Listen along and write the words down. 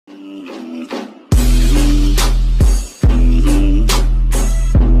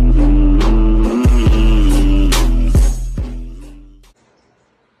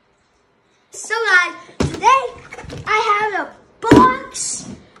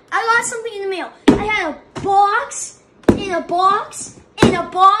got something in the mail. I had a box, in a box, in a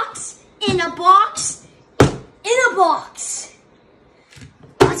box, in a box, in a box.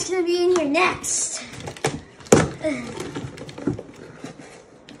 What's gonna be in here next?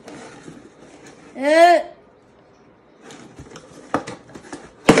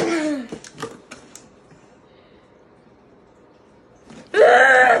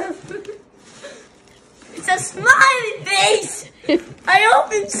 It's a smiley face! I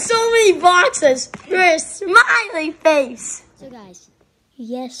opened so many boxes for a smiley face! So guys,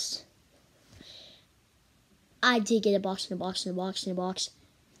 yes, I did get a box and a box and a box and a box,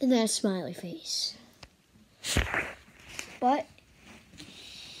 and then a smiley face. But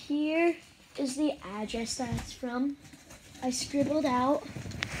here is the address that it's from. I scribbled out.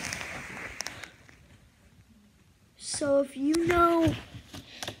 So if you know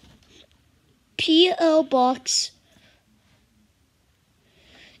P.O. Box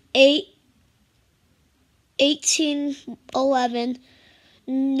 1811,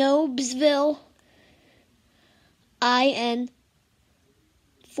 Nobesville, IN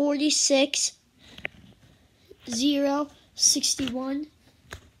 46061,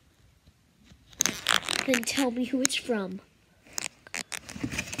 then tell me who it's from.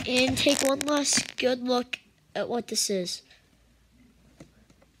 And take one last good look at what this is.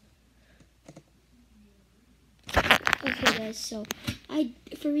 Okay guys, so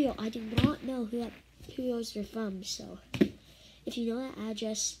for real, I do not know who those are from, so if you know that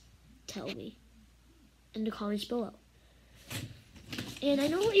address, tell me in the comments below. And I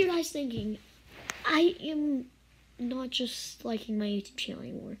know what you guys thinking. I am not just liking my YouTube channel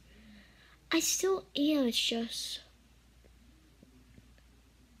anymore. I still am, it's just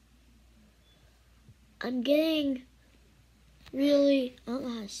I'm getting really, I don't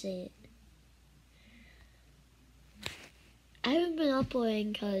know how to say it. I haven't been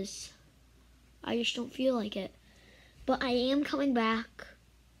uploading because I just don't feel like it. But I am coming back.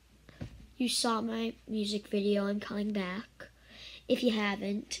 You saw my music video, I'm coming back. If you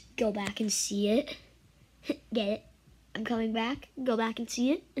haven't, go back and see it. Get it? I'm coming back. Go back and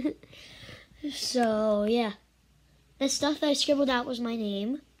see it. So, yeah. The stuff that I scribbled out was my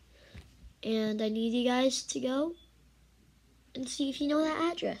name. And I need you guys to go and see if you know that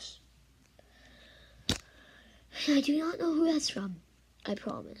address. I do not know who that's from, I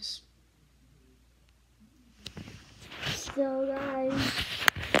promise. So guys,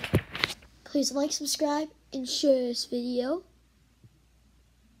 please like, subscribe, and share this video.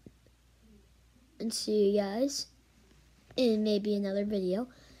 And see you guys in maybe another video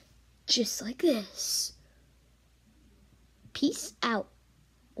just like this. Peace out.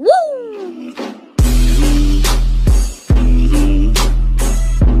 Woo!